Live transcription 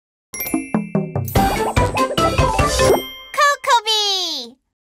Cocobi!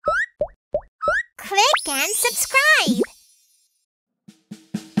 Click and subscribe!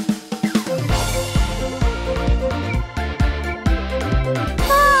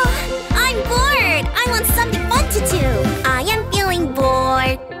 Oh, I'm bored! I want something fun to do! I am feeling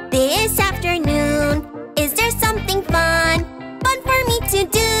bored this afternoon. Is there something fun for me to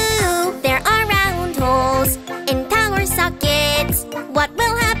do? There are round holes in power sockets. What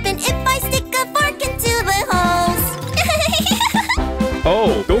will happen if I stick a fork into the holes?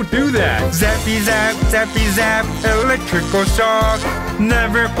 Oh, don't do that! Zappy zap, zappy zap, electrical shock.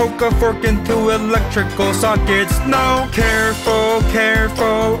 Never poke a fork into electrical sockets. No, careful,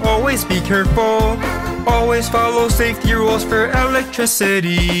 careful, always be careful. Always follow safety rules for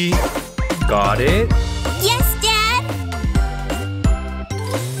electricity. Got it? Yes, Dad!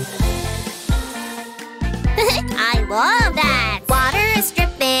 I love that! Water is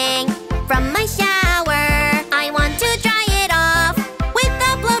dripping from my shower. I want to dry it off with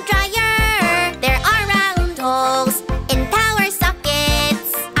a blow dryer. There are round holes in power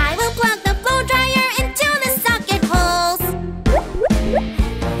sockets. I will plug the blow dryer into the socket holes.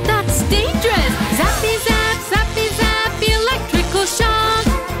 That's dangerous! Zappy zap, zappy zap, electrical shock.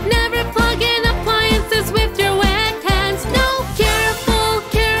 Never plug in appliances with your wet hands. No, careful,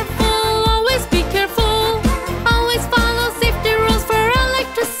 careful, always be careful. Always follow safety rules for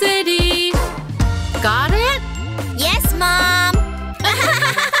electricity. Got it? Yes, Mom!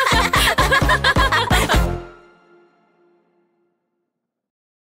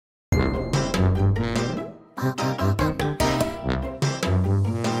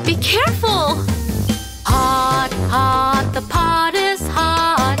 Be careful! Hot, hot, the pot is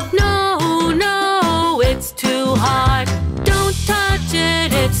hot. No, no, it's too hot. Don't touch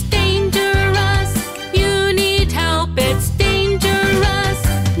it, it's dangerous. You need help, it's dangerous.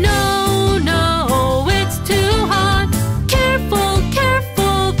 No, no, it's too hot. Careful,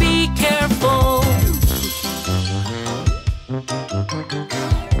 careful, be careful.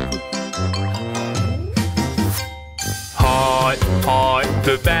 Hot, hot,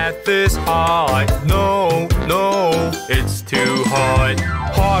 the bath is hot. No, no, it's too hot.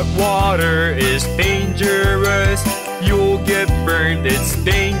 Hot water is dangerous. You'll get burned, it's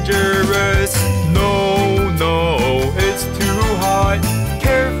dangerous. No, no, it's too hot.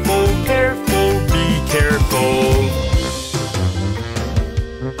 Careful, careful, be careful.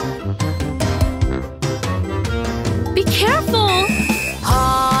 Be careful!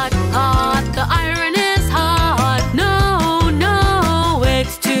 Hot, hot, the iron is hot. No, no,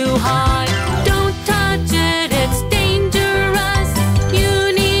 it's too hot. Don't touch it, it's dangerous.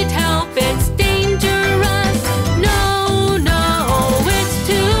 You need help, it's dangerous. No, no, it's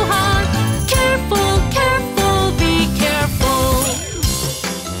too hot. Careful, careful, be careful.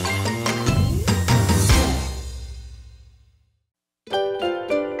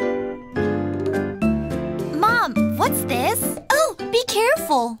 Mom, what's this? Oh, be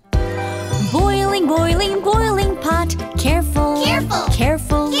careful! Boiling, boiling, boiling pot. Careful, Careful!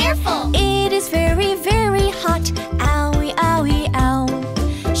 careful, Careful! It is very, very hot. Owie, owie, ow.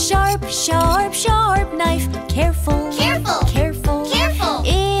 Sharp, sharp, sharp knife. Careful, Careful! careful, Careful!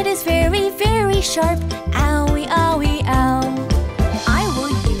 It is very, very sharp. Owie, owie, ow. I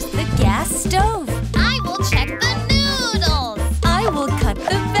will use the gas stove. I will check the noodles! I will cut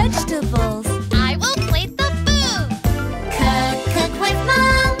the vegetables. I will plate the food! Cook, cook with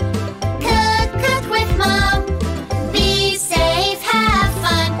Mom! Cook, cook with Mom! Be safe, have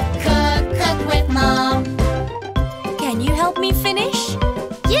fun! Cook, cook with Mom! Can you help me finish?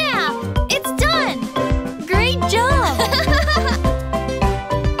 Yeah! It's done! Great job!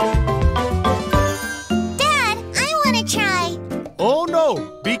 Dad, I want to try! Oh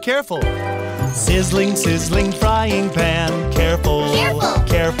no, be careful. Sizzling, sizzling frying pan. Careful, Careful.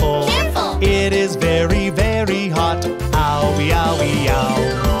 careful. Careful. It is very, very hot. Owie, owie,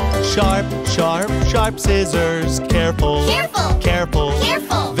 ow. Sharp, sharp, sharp scissors. Careful, Careful. careful.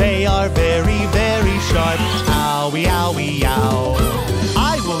 Careful. They are very, very sharp. Owie, owie, ow.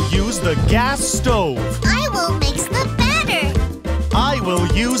 I will use the gas stove. I will mix the batter! I will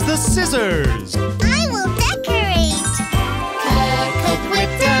use the scissors. I will decorate! Cook, cook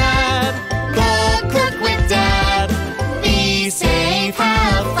with Dad! Cook, cook with Dad! Be safe,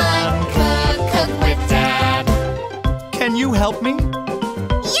 have fun! Cook, cook with Dad! Can you help me?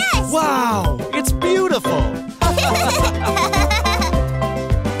 Yes! Wow, it's beautiful.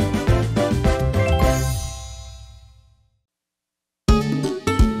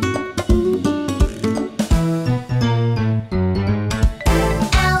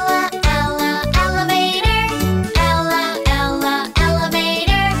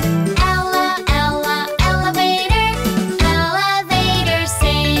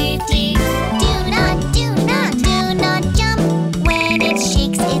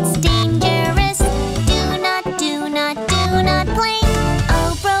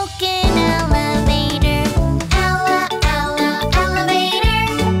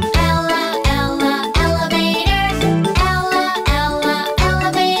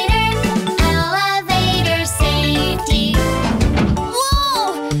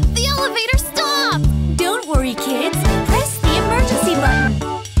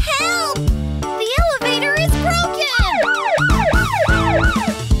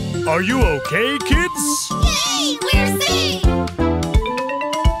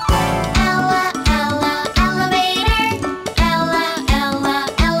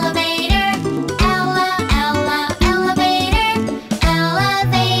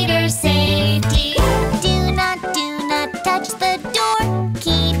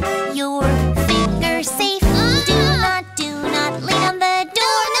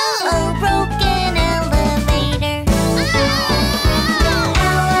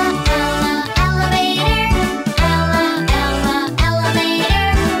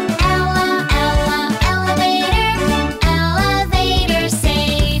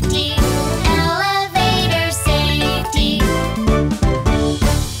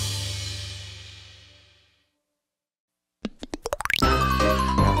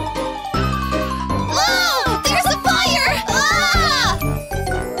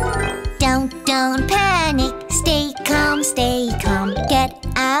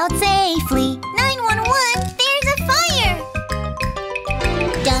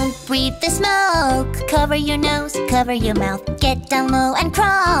 Don't breathe the smoke. Cover your nose, cover your mouth. Get down low and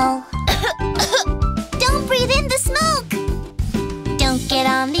crawl. Don't breathe in the smoke. Don't get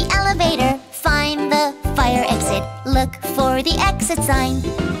on the elevator. Find the fire exit. Look for the exit sign.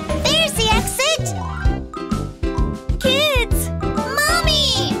 There's the exit! Kids!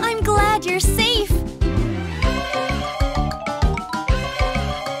 Mommy! I'm glad you're safe.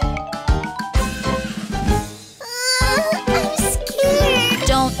 I'm scared.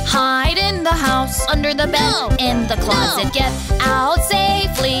 Don't hide in the house, under the bed, in the closet. Get out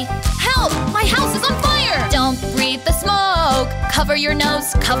safely. Help! My house is on fire! Don't breathe the smoke. Cover your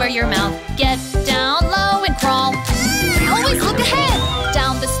nose, cover your mouth. Get down low and crawl. Always look ahead.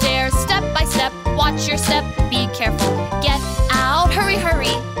 Down the stairs, step by step. Watch your step, be careful. Get out, hurry,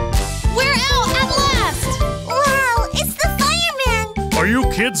 hurry. We're out at last! Wow, it's the fireman! Are you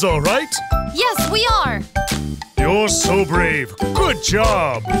kids all right? Yes, we are. You're so brave. Good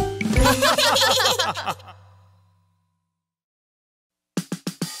job.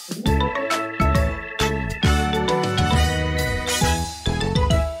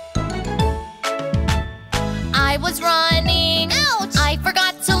 I was running. Ouch! I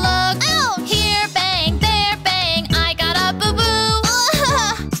forgot to look. Ouch! Here bang, there bang. I got a boo-boo.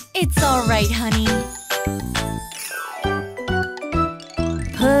 It's all right, honey.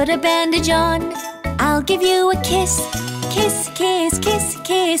 Put a bandage on. I'll give you a kiss. Kiss, kiss, kiss,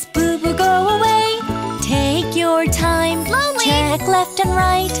 kiss. Boo-boo, go away. Take your time. Slowly. Check left and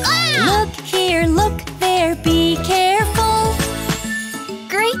right. Look here, look there. Be careful.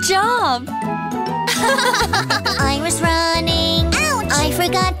 Great job. I was running. Ouch! I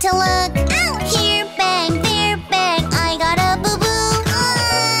forgot to look. Ouch! Here bang, there bang. I got a boo-boo.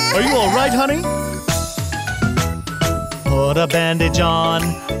 Are you all right, honey? Put a bandage on,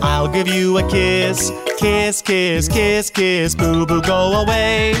 I'll give you a kiss. Kiss, kiss, kiss, kiss, boo-boo, go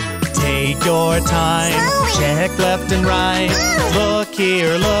away. Take your time, Slowly. check left and right. Look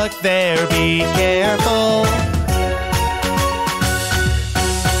here, look there, be careful.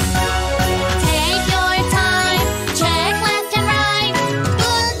 Take your time, check left and right.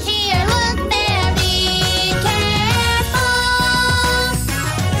 Look here, look there, be careful.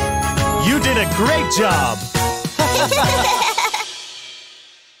 You did a great job.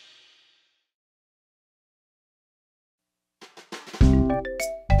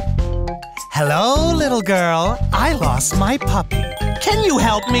 Hello, little girl. I lost my puppy. Can you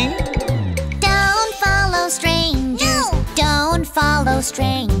help me? Don't follow strangers. No. Don't follow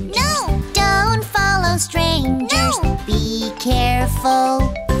strangers. No. Don't follow strangers. No. Be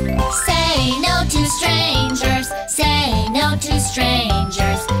careful. Say no to strangers. Say no to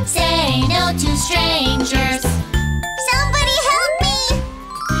strangers. Say no to strangers. Somebody help me!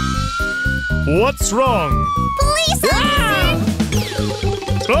 What's wrong? Police officer!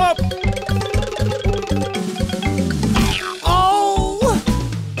 Stop! Oh!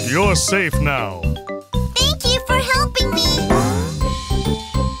 You're safe now. Thank you for helping me.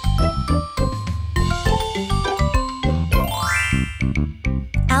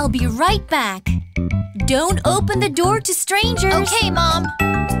 I'll be right back. Don't open the door to strangers. Okay, Mom.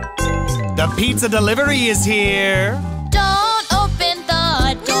 The pizza delivery is here. Don't open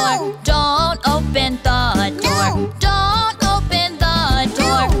the door. No. Don't open the door. No. Don't open the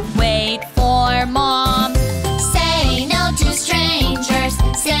door. No. Wait for Mom. Say no to strangers.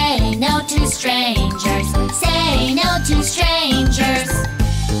 Say no to strangers. Say no to strangers.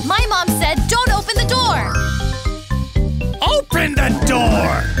 My mom said don't open the door. Open the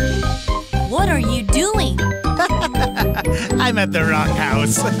door! What are you doing? I'm at the wrong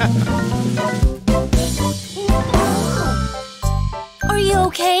house. Are you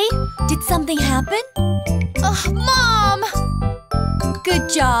okay? Did something happen? Mom! Good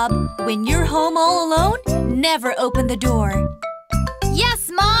job. When you're home all alone, never open the door. Yes,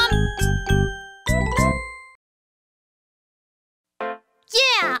 Mom!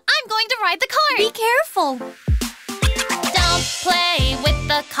 Yeah, I'm going to ride the cart. Be careful. Don't play with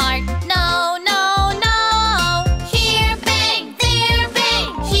the cart. No, no, no. Here bang, there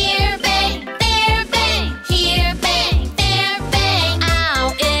bang. Here bang, there bang. Here bang, there bang.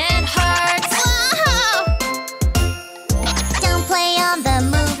 Ow, it hurts. Don't play on the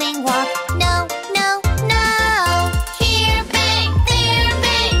moving walk. No, no, no. Here bang, there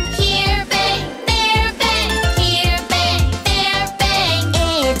bang. Here bang, there bang. Here bang, there bang.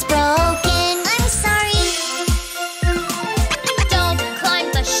 It's broken. I'm sorry.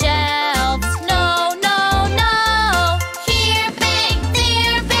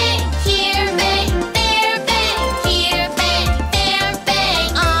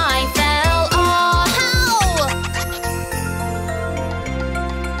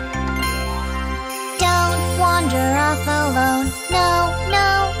 No, no,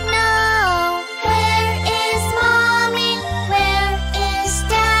 no. Where is Mommy? Where is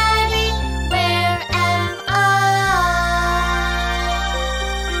Daddy? Where am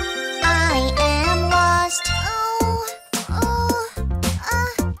I am lost.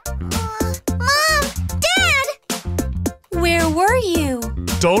 Mom! Dad! Where were you?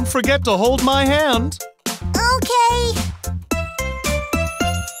 Don't forget to hold my hand. Okay.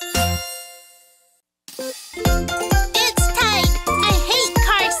 It's tight. I hate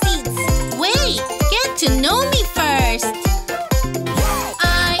car seats. Wait, get to know me first.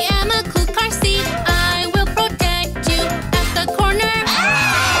 I am a cool car seat. I will protect you at the corner.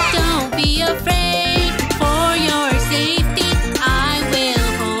 Don't be afraid. For your safety, I will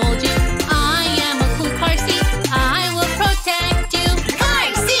hold you. I am a cool car seat. I will protect you. Car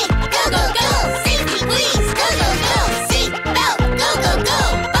seat, go, go, go. Safety, please, go, go, go. Seat belt, go, go, go.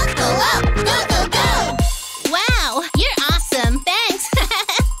 Buckle up, go, go, go. Wow, you're awesome. Thanks.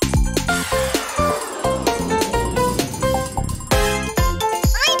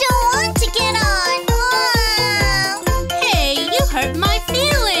 I don't want to get on. Hey, you hurt my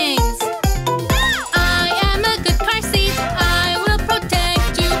feelings. I am a good car seat. I will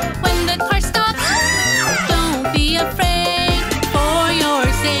protect you when the car stops. Don't be afraid. For your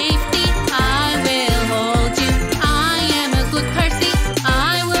safety, I will hold you. I am a good car seat.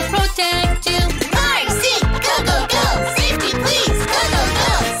 I will protect you. Car seat, go, go, go. Safety, please, go, go, go.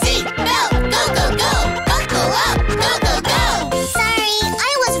 Seat belt, go, go, go. Buckle up, go, go, go. Sorry,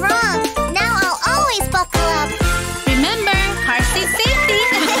 I was wrong. Now I'll always buckle up. Remember, car seat safety.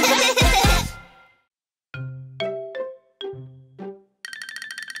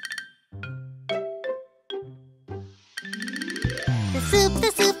 The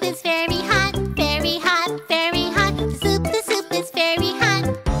soup is very hot, very hot, very hot. The soup is very hot.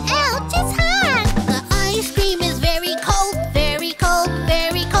 Ouch, it's hot! The ice cream is very cold, very cold,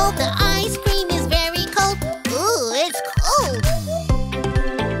 very cold. The ice cream is very cold. Ooh, it's cold.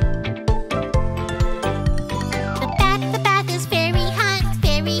 The bath is very hot,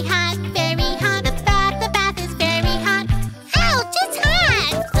 very hot, very hot. The bath is very hot. Ouch, it's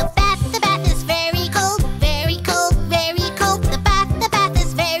hot! The bath is very cold, very cold, very cold. The bath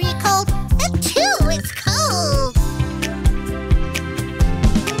is very cold. Achoo, it's cold.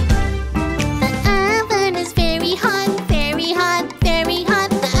 The oven is very hot, very hot, very hot.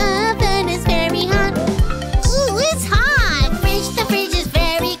 The oven is very hot. Ooh, it's hot. The fridge is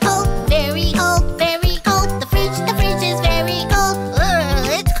very cold, very cold, very cold. The fridge is very cold. Ugh,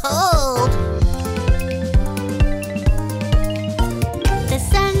 it's cold. The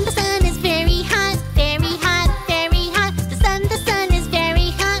sun is very hot, very hot, very hot. The sun is very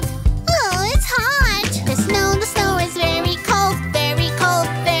hot. Oh, it's hot. The snow is very cold, very cold,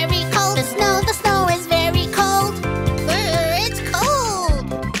 very cold. The snow is very cold. It's cold.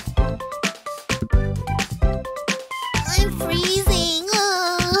 I'm freezing.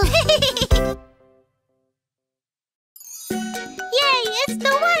 Yay, it's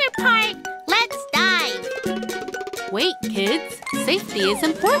the water park. Let's dive. Wait, kids. Safety is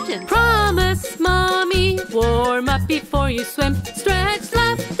important. Promise, Mommy. Warm up before you swim. Stretch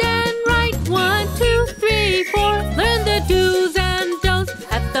left and right. 1, 2, 3, 4. Learn the do's and don'ts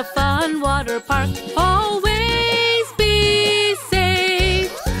at the fun water park. Always be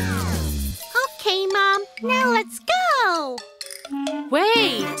safe. Okay, Mom. Now let's go.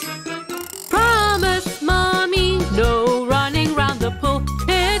 Wait. Promise, Mommy. No running round the pool.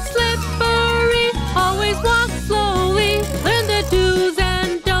 It's slippery. Always walk slowly. Learn the do's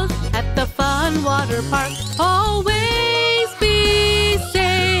and don'ts at the fun water park. Always be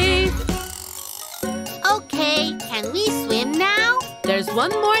safe. Okay, can we swim now? There's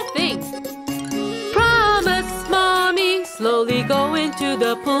one more thing. Promise, Mommy. Slowly go into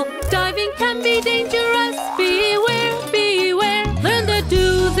the pool. Diving can be dangerous. Beware, beware. Learn the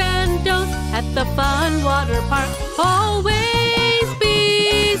do's and don'ts at the fun water park. Always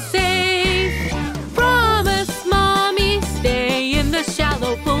be safe. Promise, Mommy. Stay in the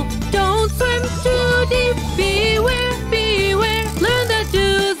shallow pool. Don't swim too deep. Beware, beware. Learn the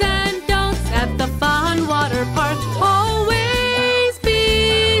do's and don'ts at the fun water park. Always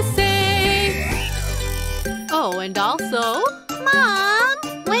be safe. Oh, and also... Mom,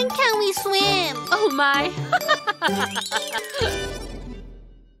 when can we swim? Oh my!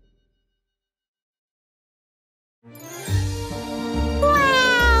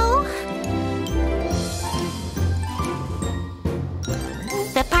 Wow!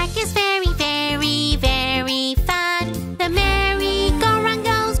 The park is very, very, very fun. The merry-go-round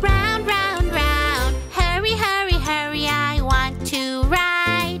goes round, round, round. Hurry, hurry, hurry, I want to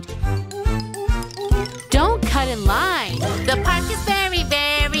ride. Don't cut in line. The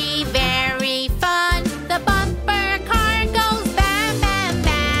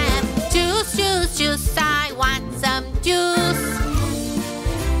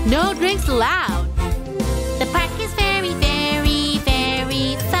No drinks allowed. The park is very, very,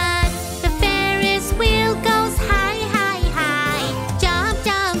 very fun. The Ferris wheel goes high, high, high. Jump,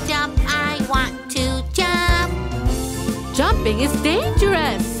 jump, jump, I want to jump. Jumping is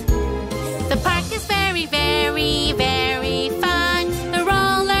dangerous. The park is very, very, very fun. The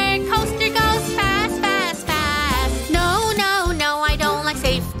roller coaster goes fast, fast, fast. No, no, no, I don't like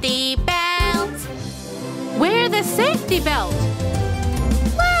safety belts. Wear the safety belt.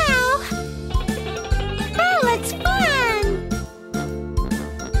 Wow! That looks fun!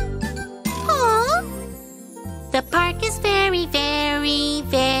 Aw! The park is very, very,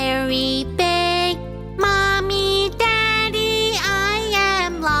 very big. Mommy, Daddy, I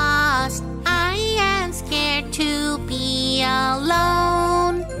am lost. I am scared to be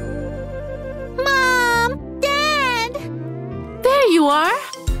alone. Mom! Dad! There you are.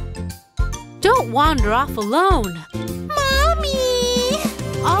 Don't wander off alone. Mommy!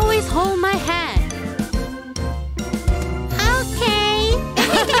 Always hold my hand. Okay.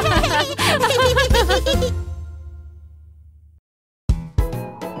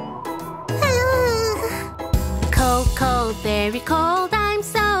 Cold, cold, very cold, I'm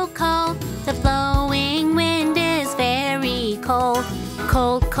so cold. The blowing wind is very cold.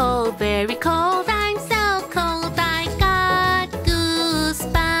 Cold, cold, very cold, I'm so cold. I got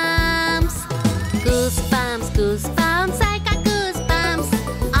goosebumps. Goosebumps, goosebumps, I got goosebumps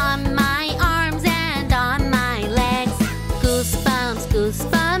on my arms and on my legs. Goosebumps,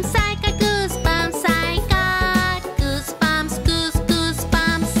 goosebumps, I got goosebumps. I got goosebumps,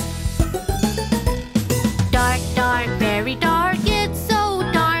 goosebumps. Dark, dark, very dark, it's so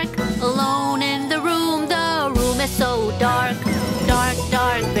dark. Alone in the room is so dark. Dark,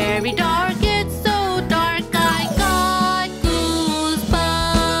 dark, very dark, it's so dark. I got goosebumps.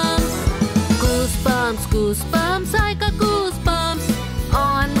 Goosebumps, goosebumps, I got goosebumps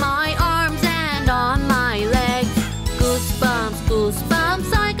on my arms and on my legs. Goosebumps,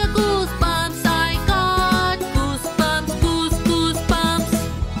 goosebumps, I got goosebumps. I got goosebumps, goosebumps.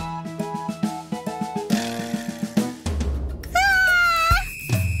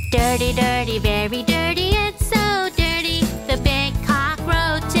 Dirty, dirty, very dirty, it's so dirty. The big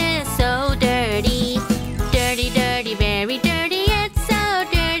cockroach is so dirty. Dirty, dirty, very dirty, it's so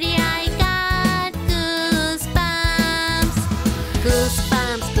dirty. I got goosebumps.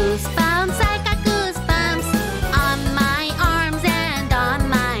 Goosebumps, goosebumps, I got goosebumps on my arms and on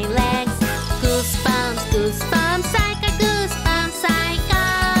my legs. Goosebumps, goosebumps, I got goosebumps. I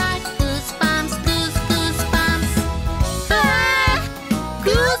got goosebumps, goosebumps. Ah!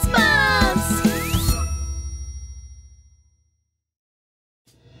 Goosebumps!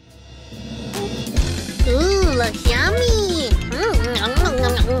 Ooh, looks yummy!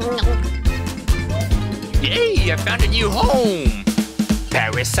 Yay, I found a new home!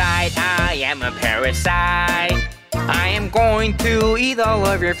 Parasite, I am a parasite. I am going to eat all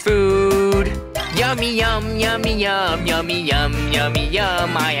of your food. Yummy, yum, yummy, yum, yummy, yum, yummy,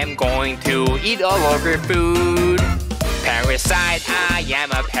 yum. I am going to eat all of your food. Parasite, I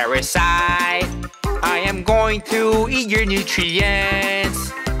am a parasite. I am going to eat your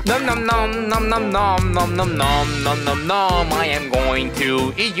nutrients. Nom nom nom nom nom nom nom nom nom nom nom nom. I am going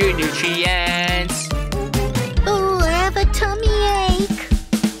to eat your nutrients. Ooh, I have a tummy ache.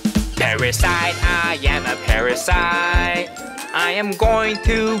 Parasite, I am a parasite. I am going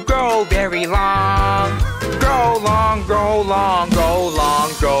to grow very long. Grow long, grow long, grow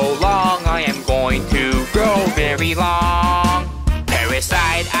long, grow long. I am going to grow very long.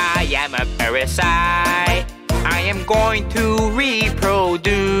 Parasite, I am a parasite. I am going to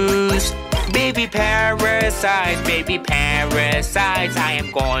reproduce. Baby parasites, baby parasites. I am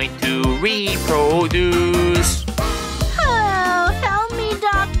going to reproduce. Oh, help me,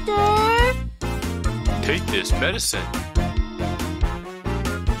 doctor. Take this medicine.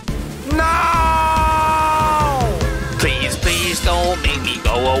 No! Please, please don't make me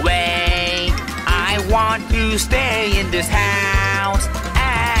go away. I want to stay in this house.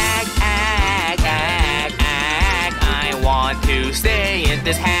 Ag, ag, ag, ag. I want to stay in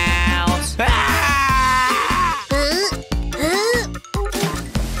this house. Ah!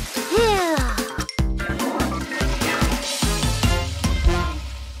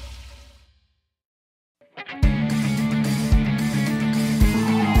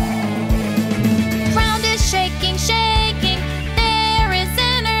 Ground is shaking, shaking. There is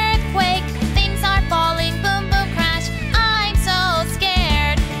an earthquake. Things are falling, boom, boom, crash. I'm so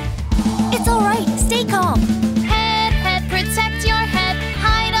scared. It's all right. Stay calm. Head, head, protect your head.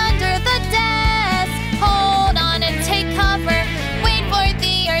 Hide under the desk. Hold on and take cover. Wait for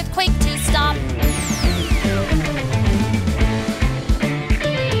the earthquake to stop.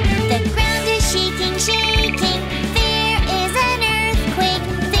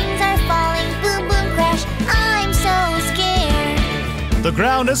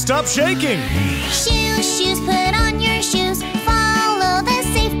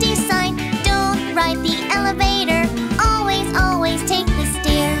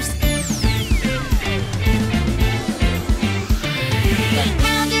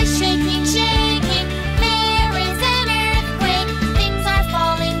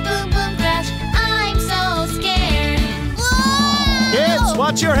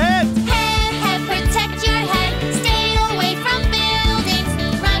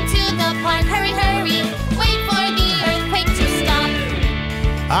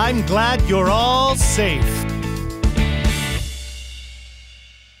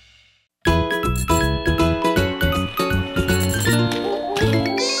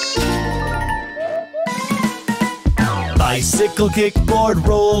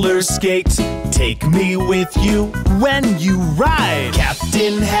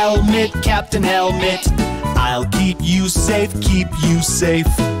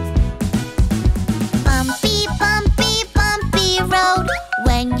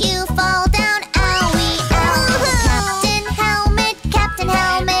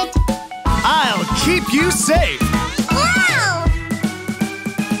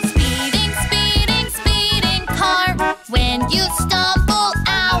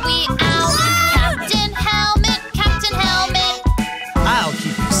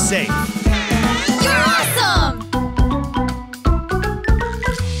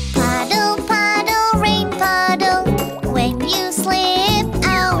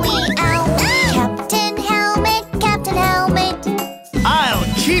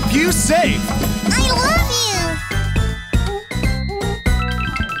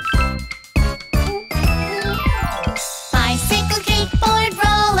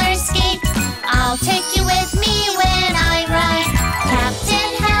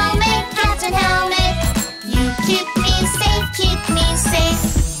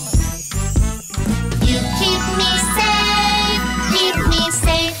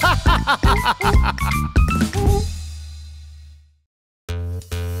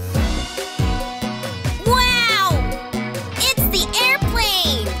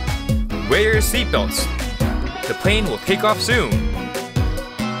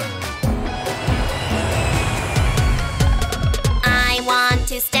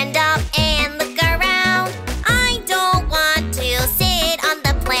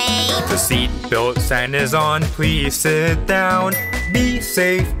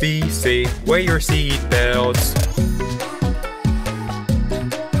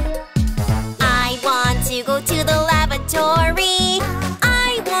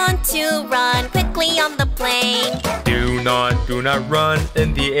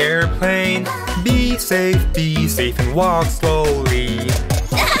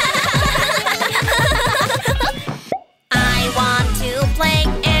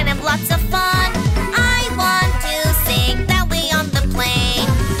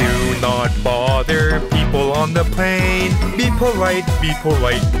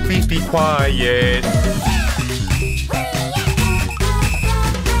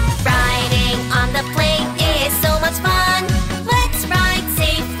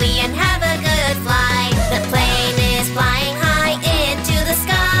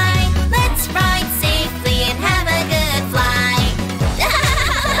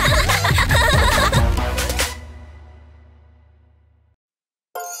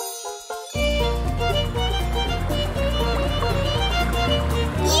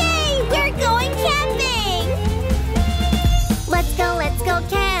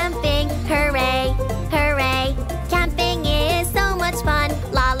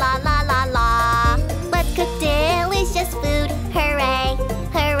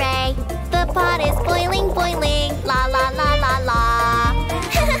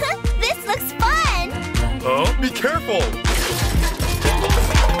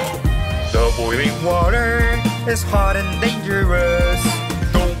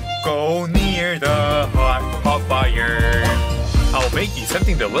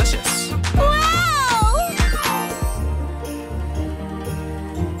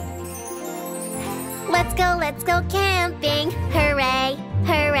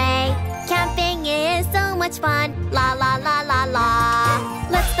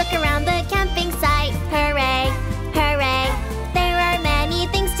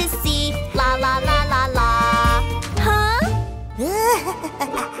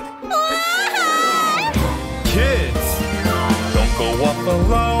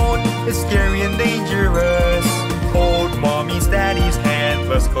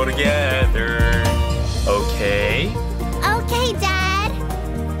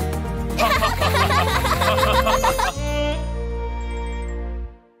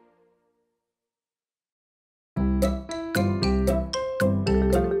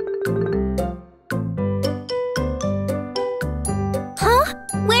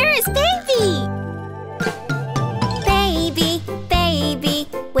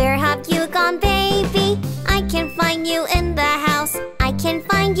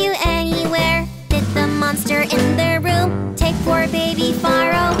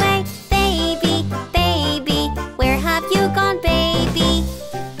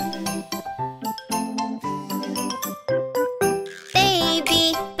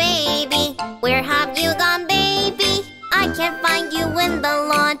 in the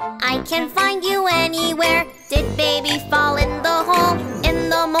lawn. I can find you anywhere. Did baby fall in the hole? In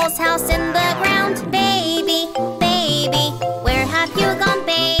the mole's house in the ground? Baby, baby, where have you gone,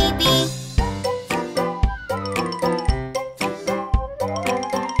 baby?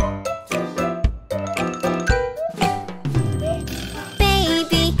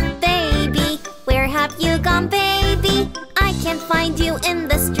 Baby, baby, where have you gone, baby? I can't find you in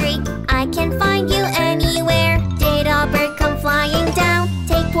the street. I can't find you anywhere. Did a bird come flying down?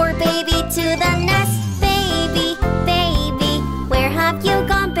 Take poor baby to the nest. Baby, baby, where have you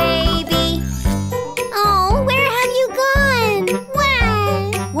gone, baby? Oh, where have you gone?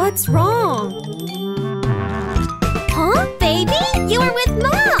 What? What's wrong? Huh, baby? You were with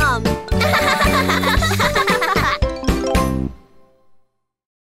Mom!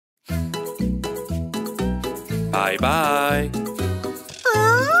 Bye-bye.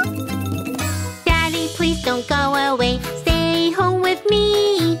 Daddy, please don't go away. Stay home with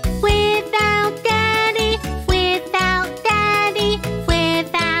me. Without Daddy, without Daddy,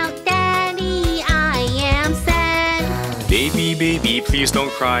 without Daddy, I am sad. Baby, baby, please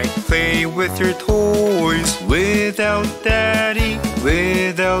don't cry. Play with your toys. Without Daddy,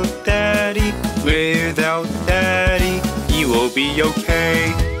 without Daddy, without Daddy, you will be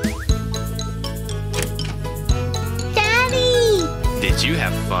okay. Daddy! Did you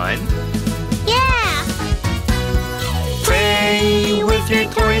have fun? Yeah! Play with your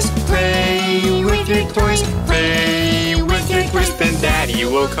toys, play with your toys, play with your toys, then Daddy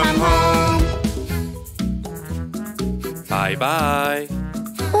will come home. Bye-bye.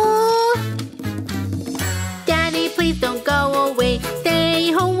 Oh, Daddy, please don't go away.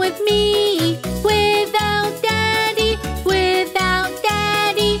 Stay home with me. Without Daddy, without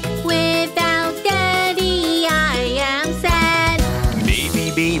Daddy, without Daddy, I am sad.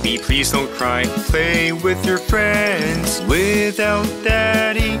 Baby, baby, please don't cry. Play with your friends. Without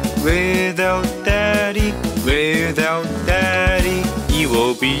Daddy, without Daddy, without Daddy, you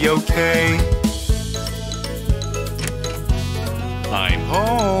will be okay. I'm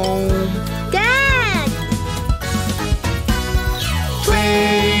home. Dad!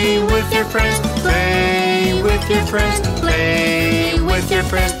 Play with your friends, play with your friends, play with your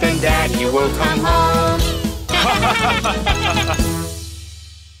friends, then Daddy will come home.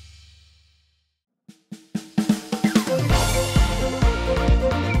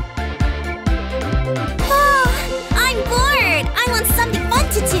 Oh, I'm bored! I want something fun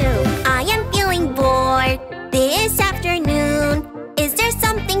to do. I am feeling bored this afternoon. Is there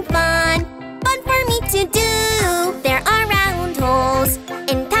something fun for me to do? There are round holes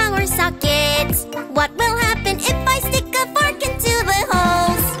in power sockets. What will happen if I stick a fork into the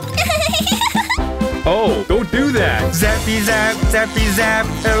holes? Oh, don't do that. Zappy zap, zappy zap,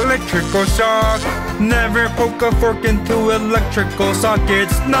 electrical shock. Never poke a fork into electrical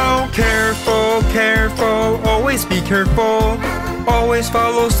sockets. No, careful, careful, always be careful. Always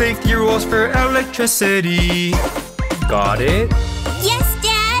follow safety rules for electricity. Got it? Yes,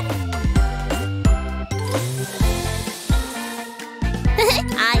 Dad!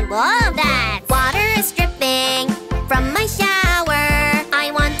 I love that! Water is dripping from my shower. I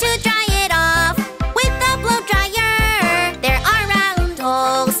want to dry it off with a blow dryer. There are round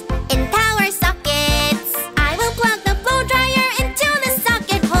holes in power sockets. I will plug the blow dryer into the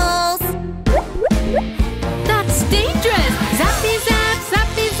socket holes. That's dangerous! Zappy zap,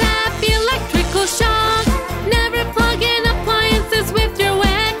 zappy zap, electrical shock. Never plug in appliances with your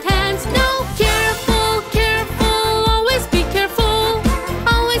wet hands. No, careful, careful, always be careful.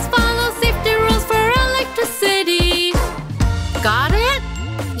 Always follow safety rules for electricity. Got it?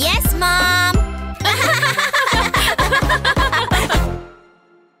 Yes, Mom!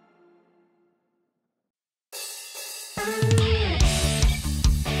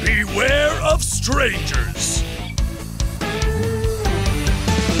 Beware of strangers.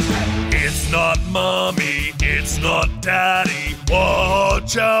 It's not Mommy, it's not Daddy.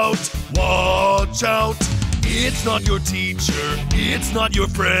 Watch out, watch out. It's not your teacher, it's not your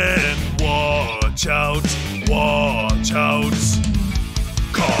friend. Watch out, watch out.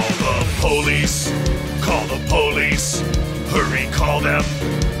 Call the police, call the police. Hurry, call them,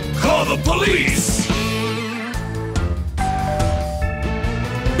 call the police.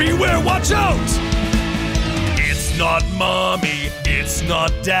 Beware, watch out! It's not Mommy, it's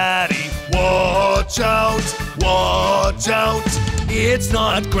not Daddy. Watch out, watch out. It's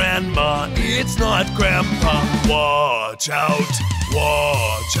not Grandma, it's not Grandpa. Watch out,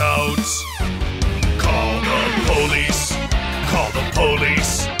 watch out. Call the police, call the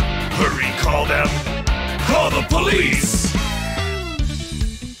police. Hurry, call them, call the police.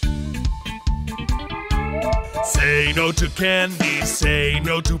 Say no to candy, say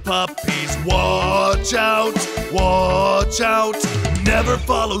no to puppies. Watch out, watch out. Never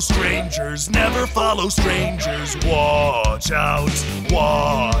follow strangers, never follow strangers. Watch out,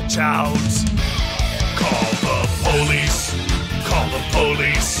 watch out. Call the police, call the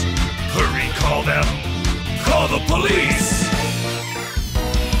police. Hurry, call them, call the police.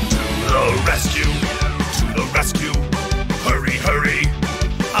 To the rescue, to the rescue. Hurry, hurry,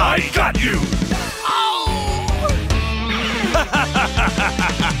 I got you.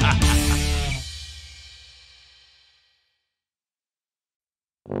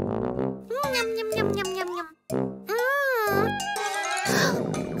 Yum, yum, yum, yum, yum, yum.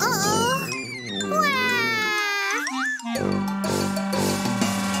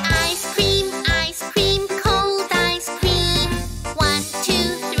 Ice cream, cold ice cream. 1, 2,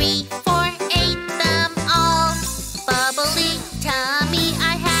 3, 4, ate them all. Bubbly tummy,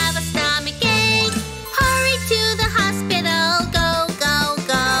 I have a stomach ache. Hurry to the hospital, go, go,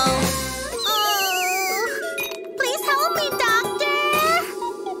 go. Please help me, doctor.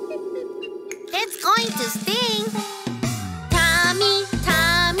 It's going to sting. Tummy,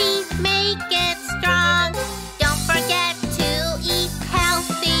 tummy, make it strong. Don't forget to eat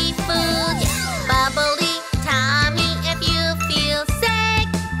healthy food. Bubbly tummy, if you feel sick,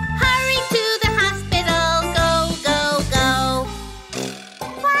 hurry to the hospital, go, go, go.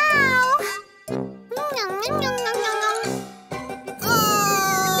 Wow! Nom, nom, nom, nom, nom, nom.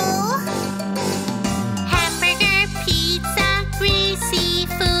 Oh. Hamburger, pizza, greasy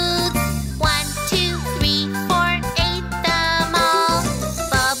foods. 1, 2, 3, 4, ate them all.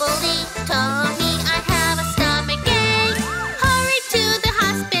 Bubbly tummy, I have a stomach ache. Hurry to the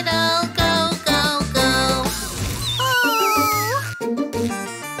hospital, go, go, go. Oh.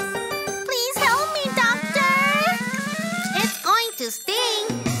 Please help me, doctor. It's going to sting.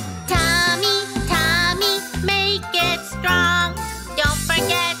 Tummy, tummy, make it strong. Don't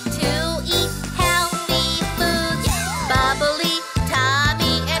forget to eat healthy food. Bubbly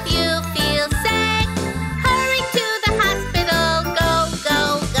tummy, if you feel sick, hurry to the hospital, go, go,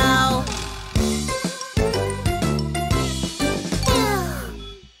 go.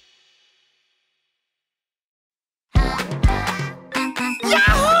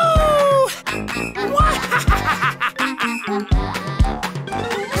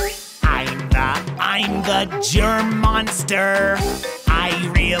 I'm the germ monster. I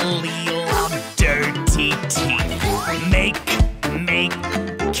really love dirty teeth. Make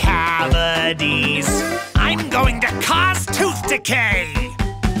cavities. I'm going to cause tooth decay.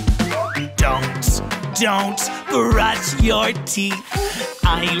 Don't brush your teeth.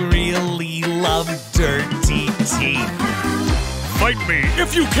 I really love dirty teeth. Fight me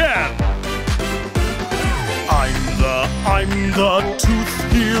if you can. I'm the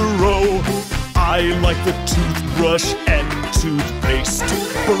tooth hero. I like the toothbrush and toothpaste.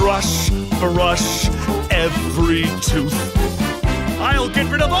 Brush every tooth. I'll get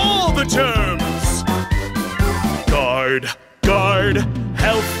rid of all the germs. Guard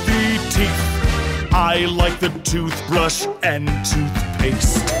healthy teeth. I like the toothbrush and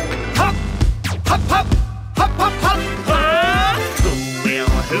toothpaste. Hop, hop, hop, hop, hop, hop. Ah!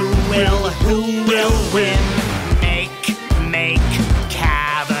 Who will win? Make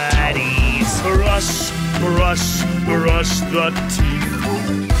cavities. Brush the teeth.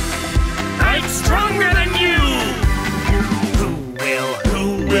 I'm stronger than you. Who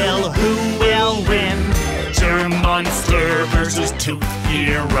will win? Germ monster versus tooth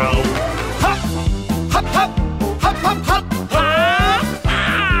hero. Hop, hop, hop, hop, hop, hop. Ah!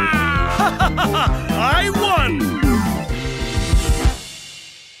 I won.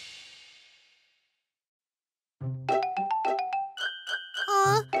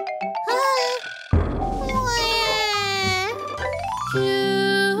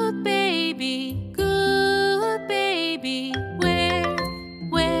 Good baby,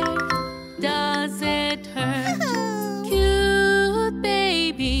 where does it hurt? Cute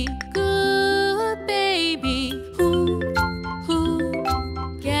baby, who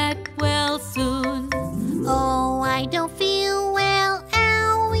get well soon? Oh, I don't feel well,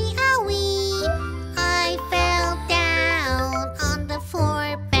 owie, owie. I fell down on the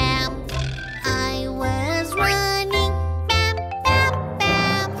floor, bam. I was running, bam, bam,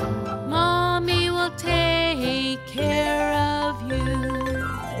 bam. Mommy will take care of you.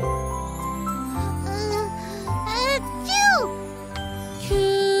 Achoo!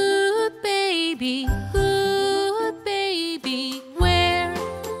 Cute baby,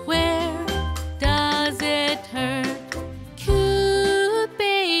 where does it hurt? Cute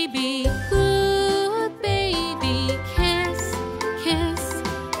baby, kiss,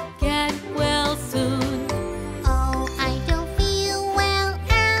 get well soon.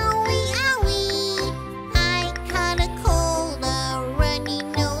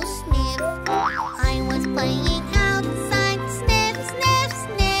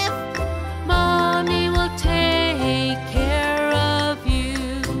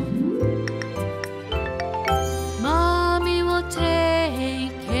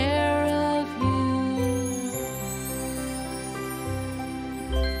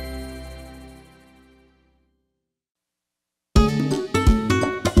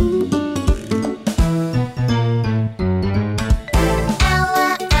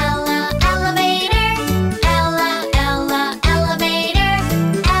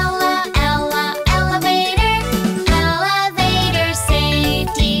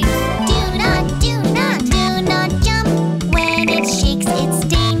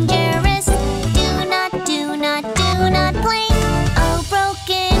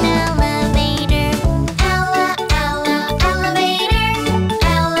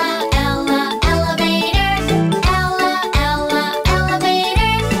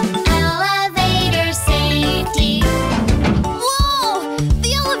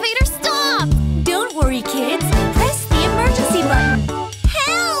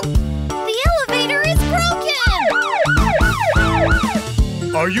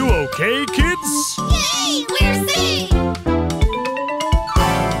 you okay, kids? Yay! We're safe!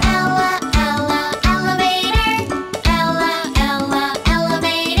 Ella, Ella, elevator. Ella, Ella,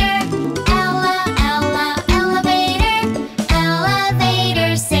 elevator. Ella, Ella, elevator.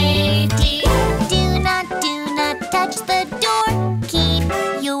 Elevator safety. Do not touch the door. Keep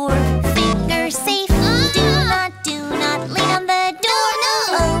your fingers safe. Do not lean on the door.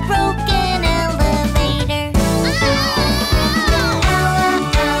 Oh, broken elevator. Ella,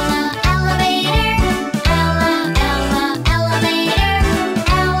 Ella, elevator. Ella, Ella, elevator.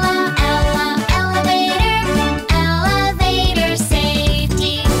 Ella, Ella, elevator. Elevator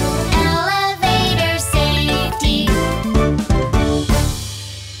safety. Elevator safety.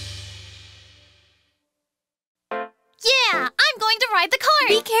 Yeah, I'm going to ride the cart.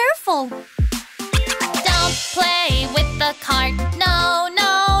 Be careful. Don't play with the cart. No,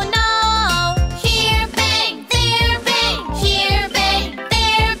 no, no. Here bang, there bang. Here bang,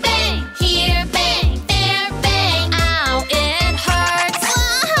 there bang. Here bang, there bang. Ow, it hurts.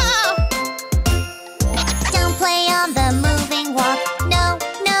 Whoa! Don't play on the moving walk. No,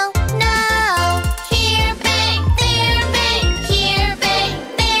 no, no. Here bang, there bang. Here bang,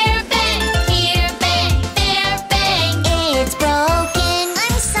 there bang. Here bang, there bang. It's broken.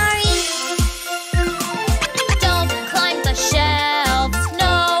 I'm sorry. Don't climb the shelves.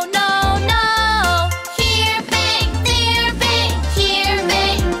 No, no, no. Here bang, there bang. Here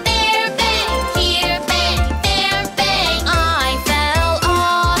bang, there bang. Here bang, there bang. I fell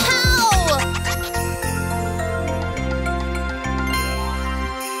off.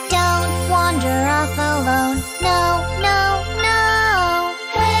 Don't wander off alone. No, no, no.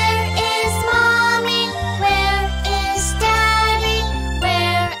 Where is Mommy? Where is Daddy?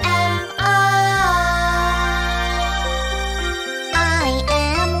 Where am I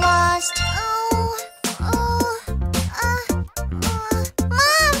am lost.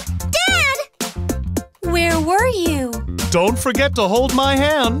 Mom! Dad! Where were you? Don't forget to hold my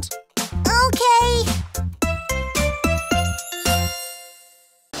hand. Okay.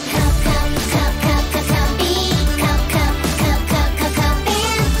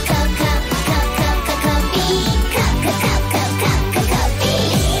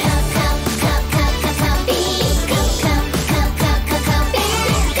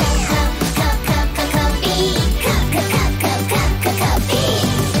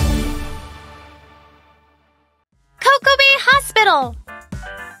 Cocobi Hospital.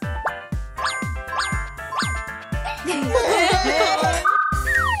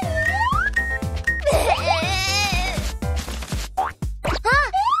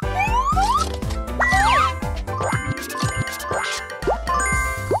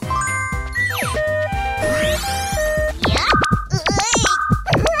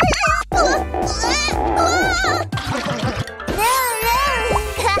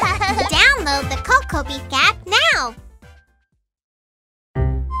 Download the Cocobi app now.